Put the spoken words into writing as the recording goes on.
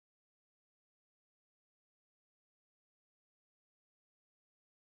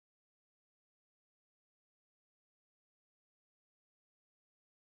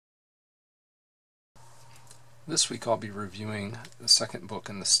This week I'll be reviewing the second book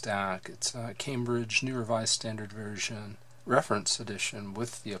in the stack. It's Cambridge New Revised Standard Version Reference Edition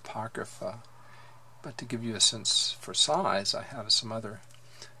with the Apocrypha. But to give you a sense for size, I have some other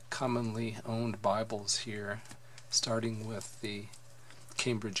commonly owned Bibles here, starting with the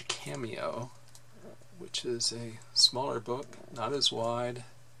Cambridge Cameo, which is a smaller book, not as wide,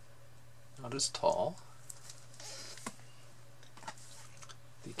 not as tall.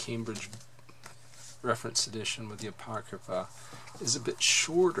 The Cambridge Reference Edition with the Apocrypha is a bit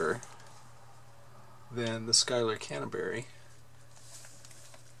shorter than the Schuyler Canterbury,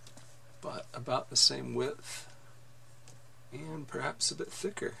 but about the same width and perhaps a bit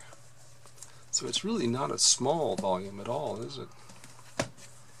thicker. So it's really not a small volume at all, is it?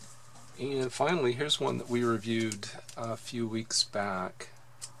 And finally, here's one that we reviewed a few weeks back,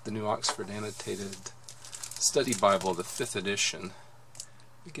 the new Oxford Annotated Study Bible, the 5th edition.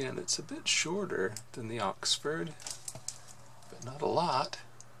 Again, it's a bit shorter than the Oxford, but not a lot.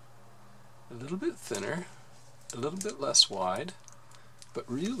 A little bit thinner, a little bit less wide, but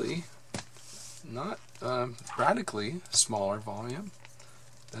really not radically smaller volume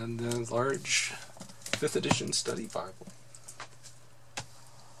than the large 5th edition Study Bible.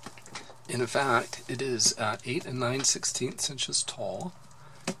 In fact, it is 8 9/16 inches tall,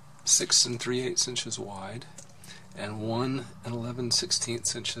 6 3/8 inches wide, and 1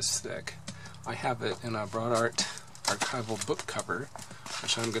 11/16 inches thick. I have it in a Broad Art archival book cover,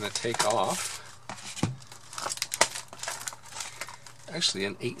 which I'm going to take off. Actually,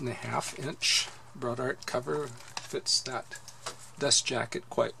 an 8.5 inch Broad Art cover fits that dust jacket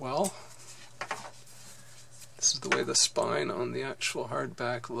quite well. This is the way the spine on the actual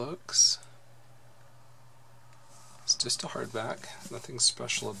hardback looks. It's just a hardback, nothing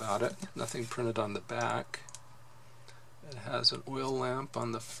special about it, nothing printed on the back. It has an oil lamp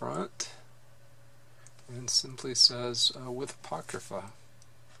on the front and simply says with Apocrypha.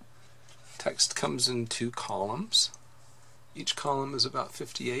 Text comes in 2 columns. Each column is about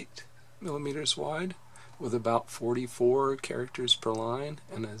 58 millimeters wide with about 44 characters per line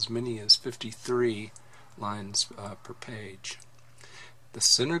and as many as 53 lines per page. The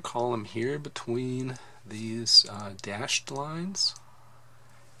center column here between these dashed lines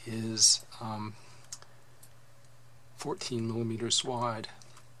is 14 millimeters wide.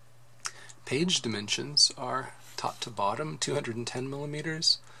 Page dimensions are top to bottom 210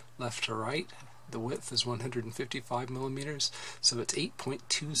 millimeters, left to right. The width is 155 millimeters, so it's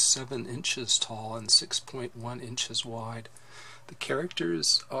 8.27 inches tall and 6.1 inches wide. The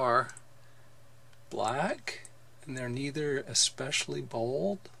characters are black, and they're neither especially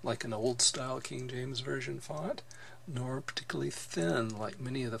bold, like an old-style King James Version font, nor particularly thin, like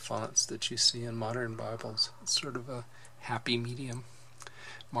many of the fonts that you see in modern Bibles. It's sort of a happy medium.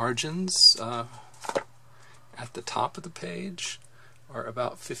 Margins at the top of the page are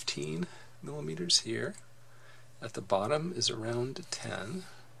about 15 millimeters here. At the bottom is around 10.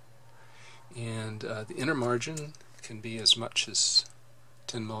 And the inner margin can be as much as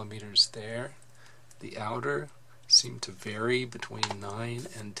 10 millimeters there. The outer seem to vary between 9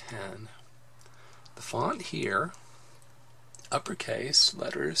 and 10. The font here, uppercase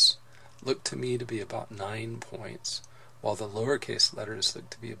letters, look to me to be about 9 points, while the lowercase letters look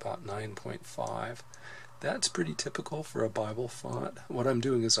to be about 9.5. That's pretty typical for a Bible font. What I'm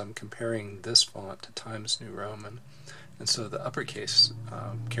doing is I'm comparing this font to Times New Roman, and so the uppercase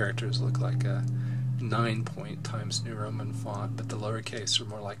characters look like a 9-point Times New Roman font, but the lowercase are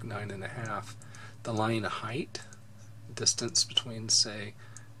more like 9.5. The line height, distance between, say,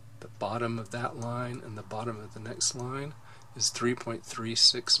 the bottom of that line and the bottom of the next line, is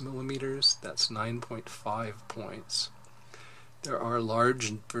 3.36 millimeters. That's 9.5 points. There are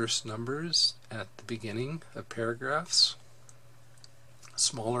large verse numbers at the beginning of paragraphs,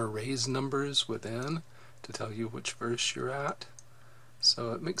 smaller raised numbers within to tell you which verse you're at.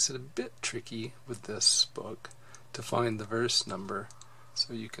 So it makes it a bit tricky with this book to find the verse number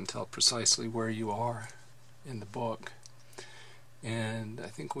so you can tell precisely where you are in the book. And I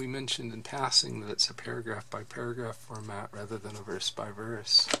think we mentioned in passing that it's a paragraph by paragraph format rather than a verse by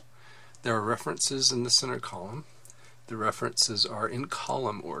verse. There are references in the center column. The references are in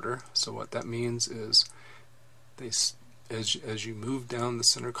column order, so what that means is as you move down the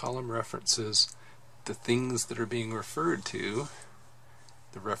center column references, the things that are being referred to,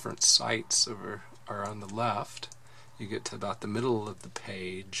 the reference sites are on the left. You get to about the middle of the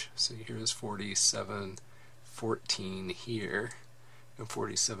page, so here's 47:14 here, and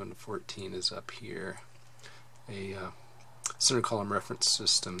 47:14 is up here. A center column reference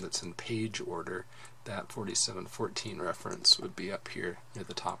system that's in page order, that 47:14 reference would be up here near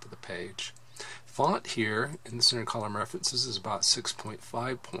the top of the page. Font here in the center column references is about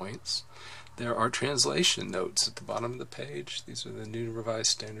 6.5 points. There are translation notes at the bottom of the page. These are the New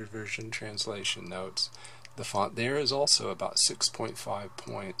Revised Standard Version translation notes. The font there is also about 6.5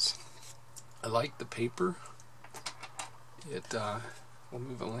 points. I like the paper. We'll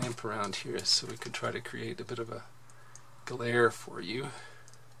move a lamp around here so we could try to create a bit of a glare for you.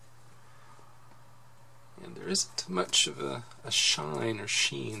 And there isn't much of a shine or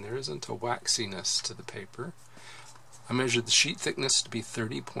sheen. There isn't a waxiness to the paper. I measured the sheet thickness to be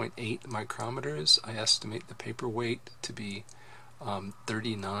 30.8 micrometers. I estimate the paper weight to be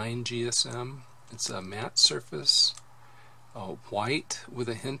 39 GSM. It's a matte surface, white with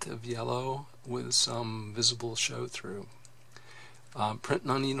a hint of yellow with some visible show-through. Print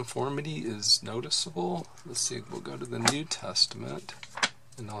non-uniformity is noticeable. Let's see, we'll go to the New Testament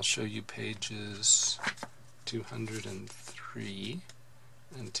and I'll show you pages 203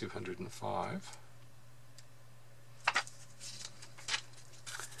 and 205.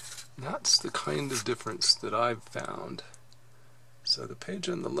 That's the kind of difference that I've found. So the page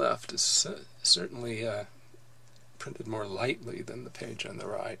on the left is certainly printed more lightly than the page on the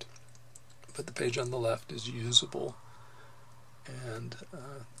right, but the page on the left is usable, and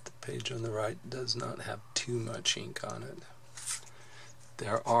the page on the right does not have too much ink on it.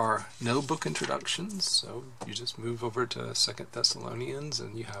 There are no book introductions, so you just move over to 2 Thessalonians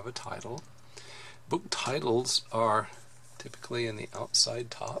and you have a title. Book titles are typically in the outside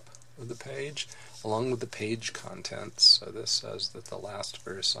top of the page, along with the page contents. So this says that the last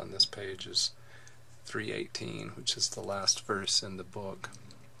verse on this page is 318, which is the last verse in the book.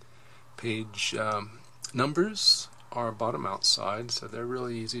 Page numbers are bottom outside, so they're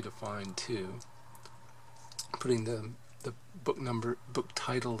really easy to find too. Putting the book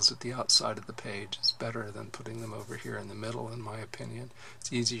titles at the outside of the page is better than putting them over here in the middle, in my opinion.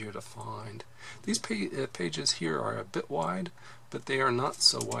 It's easier to find. These pages here are a bit wide, but they are not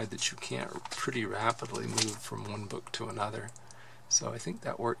so wide that you can't pretty rapidly move from one book to another. So I think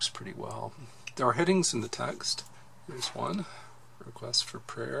that works pretty well. There are headings in the text. There's one, request for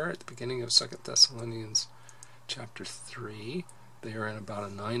prayer, at the beginning of 2 Thessalonians chapter 3. They are in about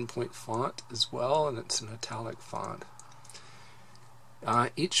a 9-point font as well, and it's an italic font.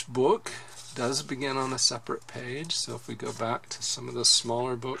 Each book does begin on a separate page, so if we go back to some of the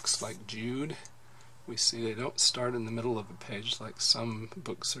smaller books like Jude, we see they don't start in the middle of a page like some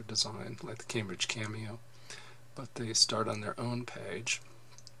books are designed, like the Cambridge Cameo, but they start on their own page.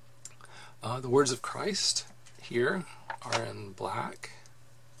 The words of Christ here are in black.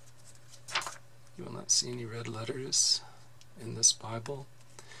 You will not see any red letters in this Bible.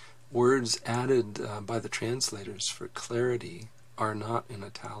 Words added by the translators for clarity are not in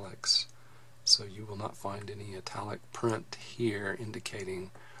italics, so you will not find any italic print here indicating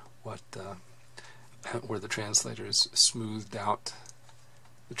what where the translators smoothed out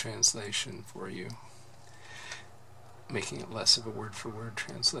the translation for you, making it less of a word-for-word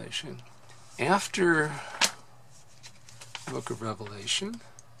translation. After the book of Revelation,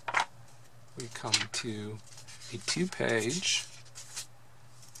 we come to a 2-page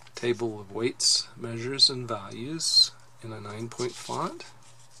table of weights, measures, and values in a 9-point font.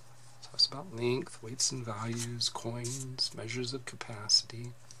 It talks about length, weights and values, coins, measures of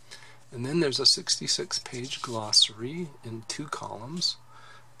capacity. And then there's a 66-page glossary in 2 columns.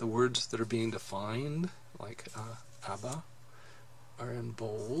 The words that are being defined, like Abba, are in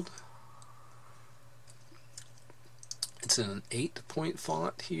bold. It's in an 8-point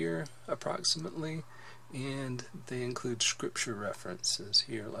font here, approximately, and they include scripture references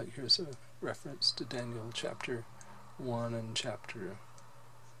here. Like here's a reference to Daniel chapter 1 and chapter,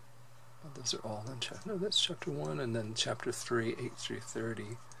 well, those are all in chapter, no, that's chapter 1, and then chapter 3, 8 through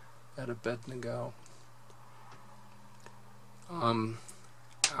 30 at Abednego.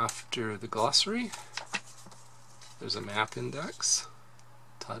 After the glossary, there's a map index,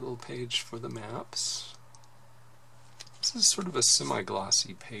 title page for the maps. This is sort of a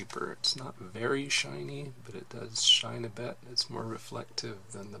semi-glossy paper. It's not very shiny, but it does shine a bit. It's more reflective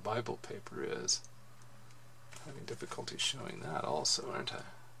than the Bible paper is. I'm having difficulty showing that also, aren't I?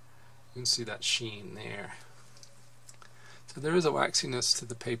 You can see that sheen there. So there is a waxiness to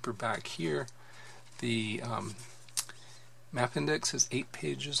the paper back here. The map index is 8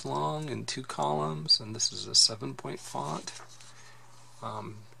 pages long in 2 columns, and this is a 7-point font.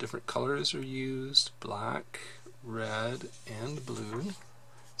 Different colors are used, black, red, and blue,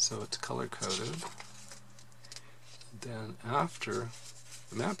 so it's color-coded. Then after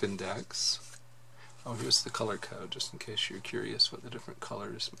the map index, oh, here's the color code, just in case you're curious what the different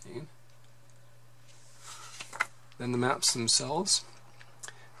colors mean. Then the maps themselves.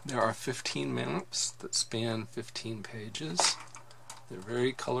 There are 15 maps that span 15 pages. They're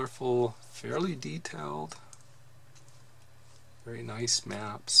very colorful, fairly detailed, very nice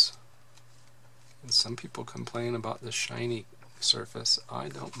maps. And some people complain about the shiny surface. I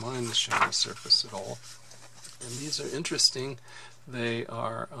don't mind the shiny surface at all. And these are interesting. They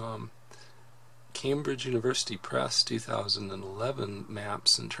are Cambridge University Press 2011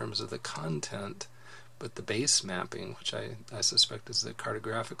 maps in terms of the content, but the base mapping, which I suspect is the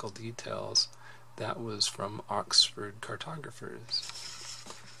cartographical details, that was from Oxford cartographers.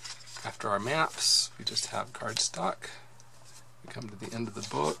 After our maps, we just have cardstock. We come to the end of the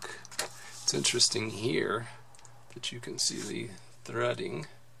book. It's interesting here that you can see the threading,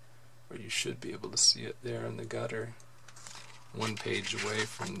 or you should be able to see it there in the gutter, one page away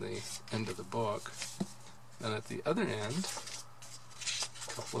from the end of the book. And at the other end,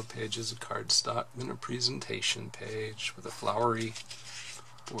 a couple of pages of cardstock, then a presentation page with a flowery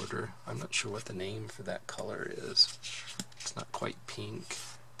border. I'm not sure what the name for that color is. It's not quite pink,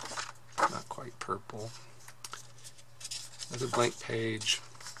 not quite purple. Another blank page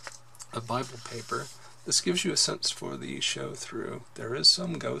of Bible paper. This gives you a sense for the show through. There is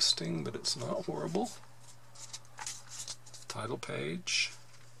some ghosting, but it's not horrible. Title page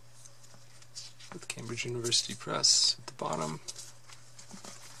with Cambridge University Press at the bottom.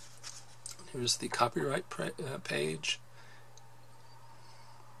 Here's the copyright page.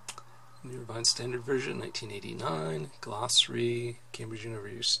 New Revised Standard Version 1989. Glossary, Cambridge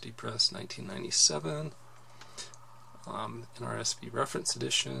University Press 1997. NRSV Reference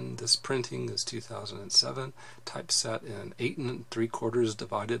Edition. This printing is 2007. Typeset in 8 3/4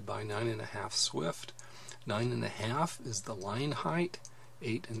 divided by 9 1/2 Swift. 9 1/2 is the line height.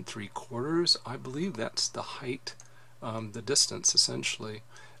 8 3/4, I believe that's the height, the distance essentially.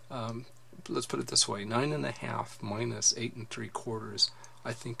 Let's put it this way: 9 1/2 minus 8 3/4,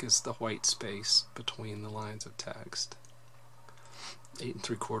 I think, is the white space between the lines of text. 8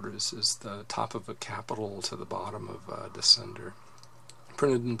 3/4 is the top of a capital to the bottom of a descender.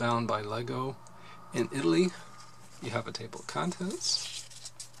 Printed and bound by Lego in Italy. You have a table of contents.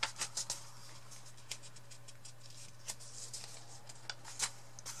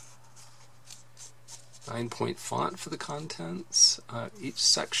 9-point font for the contents. Each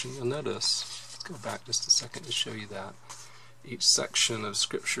section, you'll notice, let's go back just a second to show you that. Each section of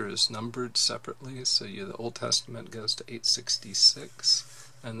Scripture is numbered separately, so the Old Testament goes to 866,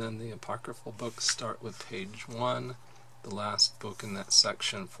 and then the Apocryphal books start with page 1. The last book in that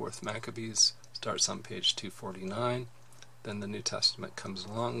section, 4th Maccabees, starts on page 249. Then the New Testament comes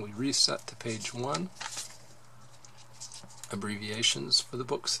along. We reset to page 1. Abbreviations for the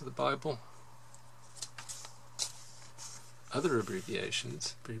books of the Bible. Other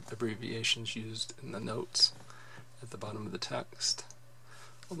abbreviations used in the notes at the bottom of the text.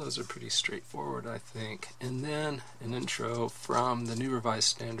 Well, those are pretty straightforward, I think. And then an intro from the New Revised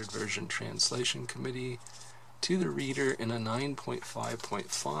Standard Version Translation Committee to the reader in a 9.5-point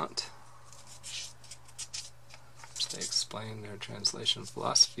font. They explain their translation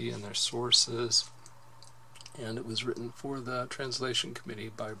philosophy and their sources. And it was written for the Translation Committee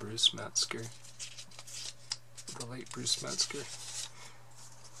by Bruce Metzger, the late Bruce Metzger.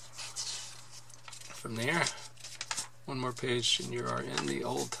 From there, one more page and you are in the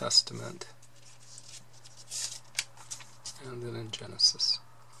Old Testament, and then in Genesis.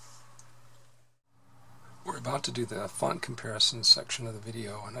 We're about to do the font comparison section of the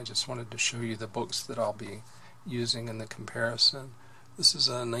video, and I just wanted to show you the books that I'll be using in the comparison. This is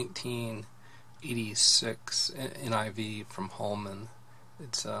a 1986 NIV from Holman.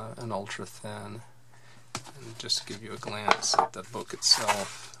 It's an UltraThin. And just to give you a glance at the book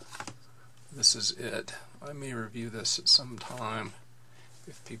itself, this is it. I may review this at some time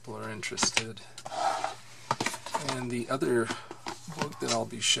if people are interested. And the other book that I'll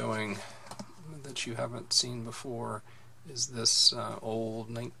be showing that you haven't seen before is this old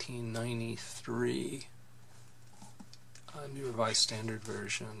 1993 New Revised Standard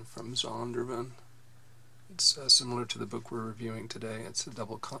Version from Zondervan. It's similar to the book we're reviewing today. It's a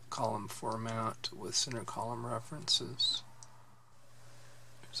double column format with center column references.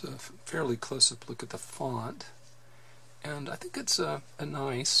 There's a fairly close-up look at the font, and I think it's a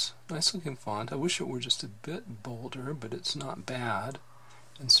nice looking font. I wish it were just a bit bolder, but it's not bad.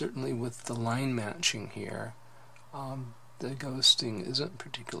 And certainly with the line matching here, the ghosting isn't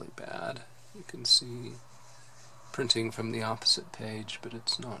particularly bad. You can see printing from the opposite page, but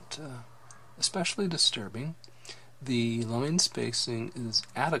it's not especially disturbing. The line spacing is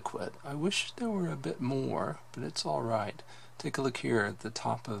adequate. I wish there were a bit more, but it's alright. Take a look here at the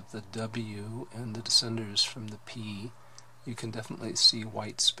top of the W and the descenders from the P. you can definitely see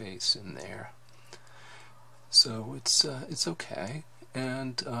white space in there. So it's okay.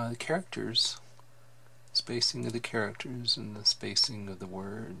 And the characters, spacing of the characters and the spacing of the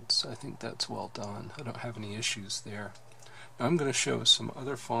words, I think that's well done. I don't have any issues there. Now I'm going to show some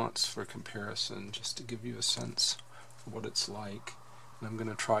other fonts for comparison, just to give you a sense of what it's like. And I'm going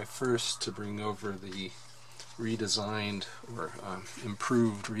to try first to bring over the redesigned or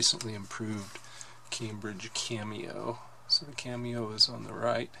recently improved Cambridge Cameo. So the Cameo is on the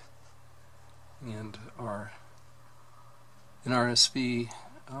right, and our NRSV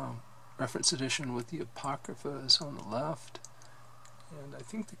Reference Edition with the Apocrypha is on the left. And I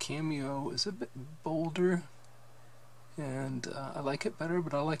think the Cameo is a bit bolder, and I like it better,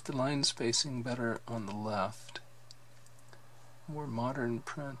 but I like the line spacing better on the left. More modern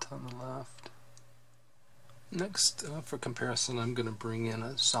print on the left. Next, for comparison, I'm going to bring in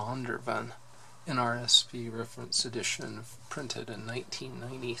a Zondervan NRSV Reference Edition printed in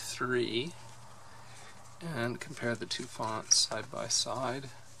 1993 and compare the two fonts side by side.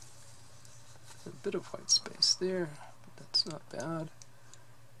 A bit of white space there, but that's not bad.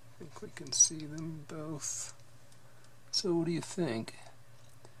 I think we can see them both. So what do you think?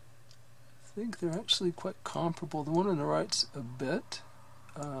 I think they're actually quite comparable. The one on the right's a bit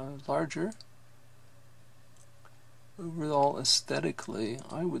larger. Overall, aesthetically,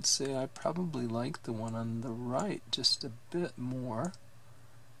 I would say I probably like the one on the right just a bit more.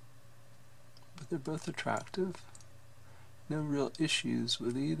 But they're both attractive. No real issues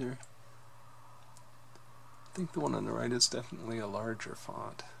with either. I think the one on the right is definitely a larger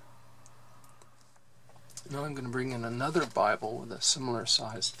font. Now I'm going to bring in another Bible with a similar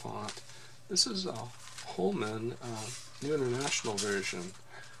sized font. This is a Holman New International Version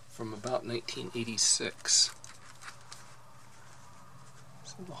from about 1986.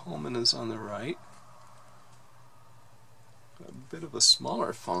 So the Holman is on the right. A bit of a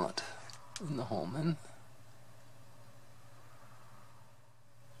smaller font in the Holman.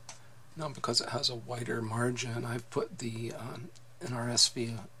 Now, because it has a wider margin, I've put the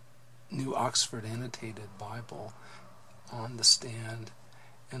NRSV New Oxford Annotated Bible on the stand,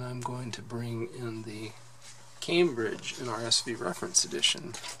 and I'm going to bring in the Cambridge NRSV Reference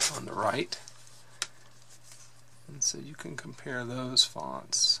Edition on the right. And so you can compare those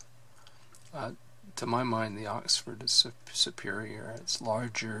fonts. To my mind, the Oxford is superior. It's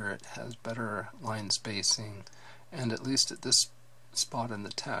larger, it has better line spacing, and at least at this spot in the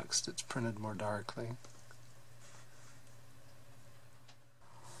text, it's printed more darkly.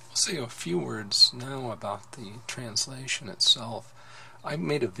 I'll say a few words now about the translation itself. I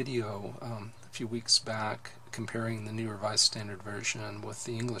made a video a few weeks back comparing the New Revised Standard Version with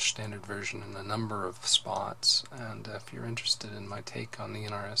the English Standard Version in a number of spots, and if you're interested in my take on the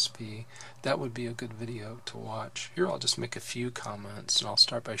NRSV, that would be a good video to watch. Here I'll just make a few comments, and I'll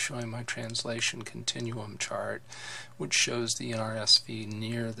start by showing my translation continuum chart, which shows the NRSV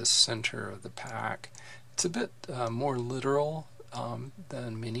near the center of the pack. It's a bit more literal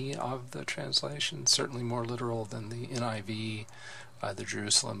than many of the translations, certainly more literal than the NIV, the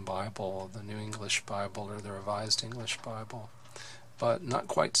Jerusalem Bible, the New English Bible, or the Revised English Bible, but not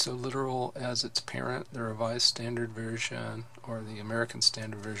quite so literal as its parent, the Revised Standard Version, or the American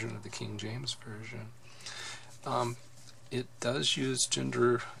Standard Version of the King James Version. It does use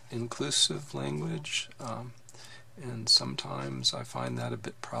gender-inclusive language, and sometimes I find that a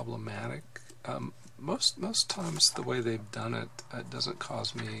bit problematic. Most times the way they've done it, it doesn't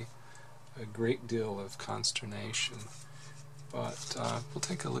cause me a great deal of consternation. But we'll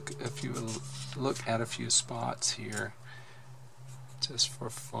take a look at a few spots here, just for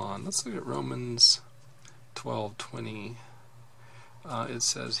fun. Let's look at Romans 12:20. It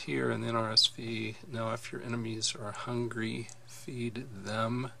says here in the NRSV, "Now if your enemies are hungry, feed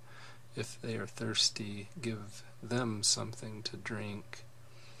them. If they are thirsty, give them something to drink."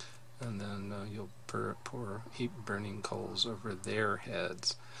 And then you'll heap burning coals over their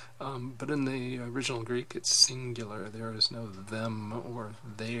heads. But in the original Greek, it's singular. There is no them or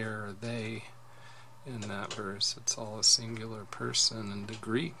their, they in that verse. It's all a singular person. And the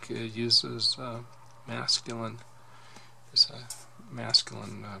Greek uses masculine. There's a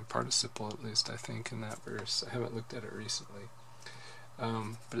masculine participle, at least I think, in that verse. I haven't looked at it recently.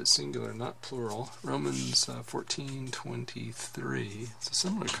 But it's singular, not plural. Romans 14:23. It's a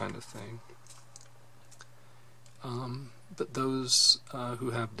similar kind of thing. But those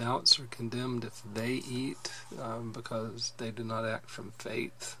who have doubts are condemned if they eat, because they do not act from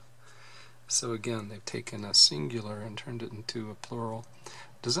faith. So again, they've taken a singular and turned it into a plural.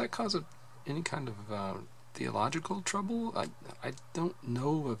 Does that cause any kind of theological trouble? I don't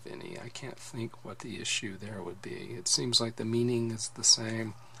know of any. I can't think what the issue there would be. It seems like the meaning is the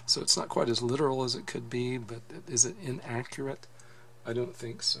same, so it's not quite as literal as it could be, but is it inaccurate? I don't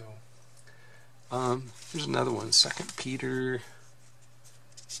think so. Here's another one, 2 Peter,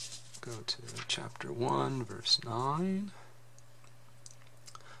 go to chapter 1, verse 9.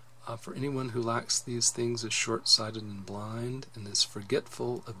 For anyone who lacks these things is short-sighted and blind, and is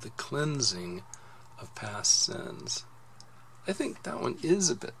forgetful of the cleansing of past sins. I think that one is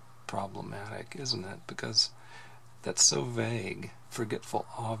a bit problematic, isn't it? Because that's so vague, forgetful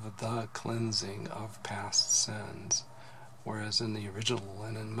of the cleansing of past sins. Whereas in the original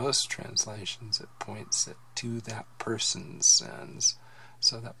and in most translations it points it to that person's sins.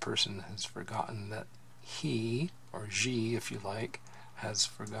 So that person has forgotten that he, or she if you like, has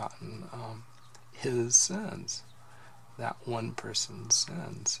forgotten his sins, that one person's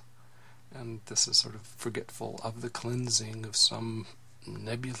sins. And this is sort of forgetful of the cleansing of some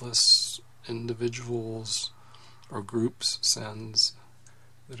nebulous individuals or groups' sins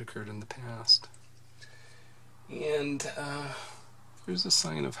that occurred in the past. And here's a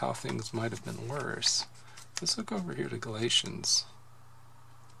sign of how things might have been worse. Let's look over here to Galatians.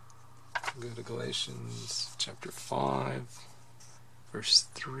 We'll go to Galatians chapter 5. Verse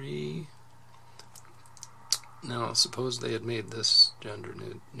 3. Now, suppose they had made this gender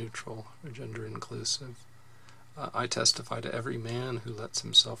neutral or gender inclusive. I testify to every man who lets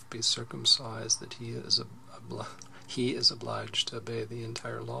himself be circumcised that he is obliged to obey the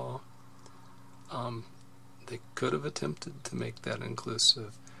entire law. They could have attempted to make that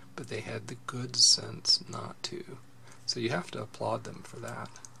inclusive, but they had the good sense not to. So you have to applaud them for that.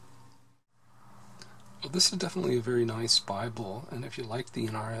 Well, this is definitely a very nice Bible, and if you like the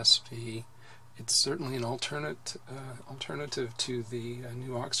NRSV, it's certainly an alternative to the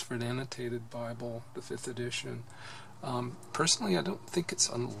new Oxford Annotated Bible, the 5th edition. Personally, I don't think it's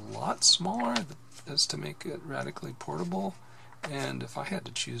a lot smaller as to make it radically portable, and if I had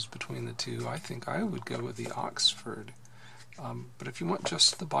to choose between the two, I think I would go with the Oxford. But if you want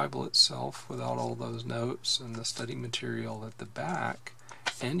just the Bible itself without all those notes and the study material at the back,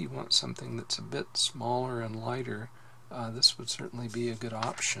 and you want something that's a bit smaller and lighter, this would certainly be a good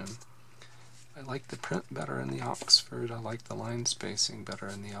option. I like the print better in the Oxford. I like the line spacing better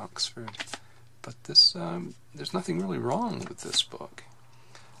in the Oxford. But this, there's nothing really wrong with this book.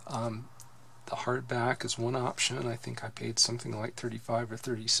 The hardback is one option. I think I paid something like $35 or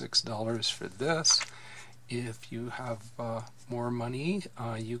 $36 for this. If you have more money,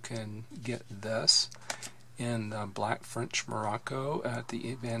 you can get this in black French Morocco at the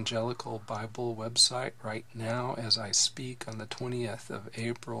Evangelical Bible website right now as I speak on the 20th of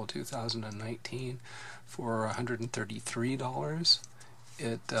April 2019 for $133.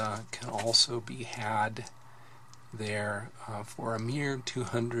 It can also be had there for a mere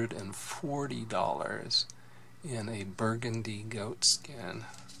 $240 in a burgundy goat skin.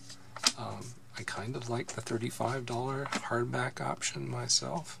 I kind of like the $35 hardback option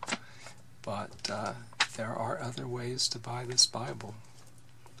myself, but there are other ways to buy this Bible.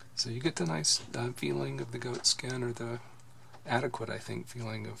 So you get the nice feeling of the goat skin, or the adequate, I think,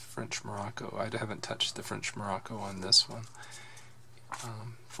 feeling of French Morocco. I haven't touched the French Morocco on this one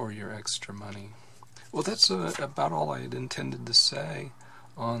for your extra money. Well, that's about all I had intended to say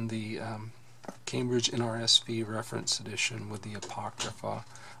on the Cambridge NRSV Reference Edition with the Apocrypha.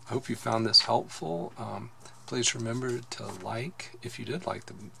 I hope you found this helpful. Please remember to like. If you did like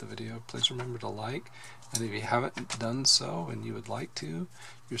the video, please remember to like. And if you haven't done so and you would like to,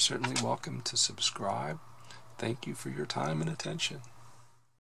 you're certainly welcome to subscribe. Thank you for your time and attention.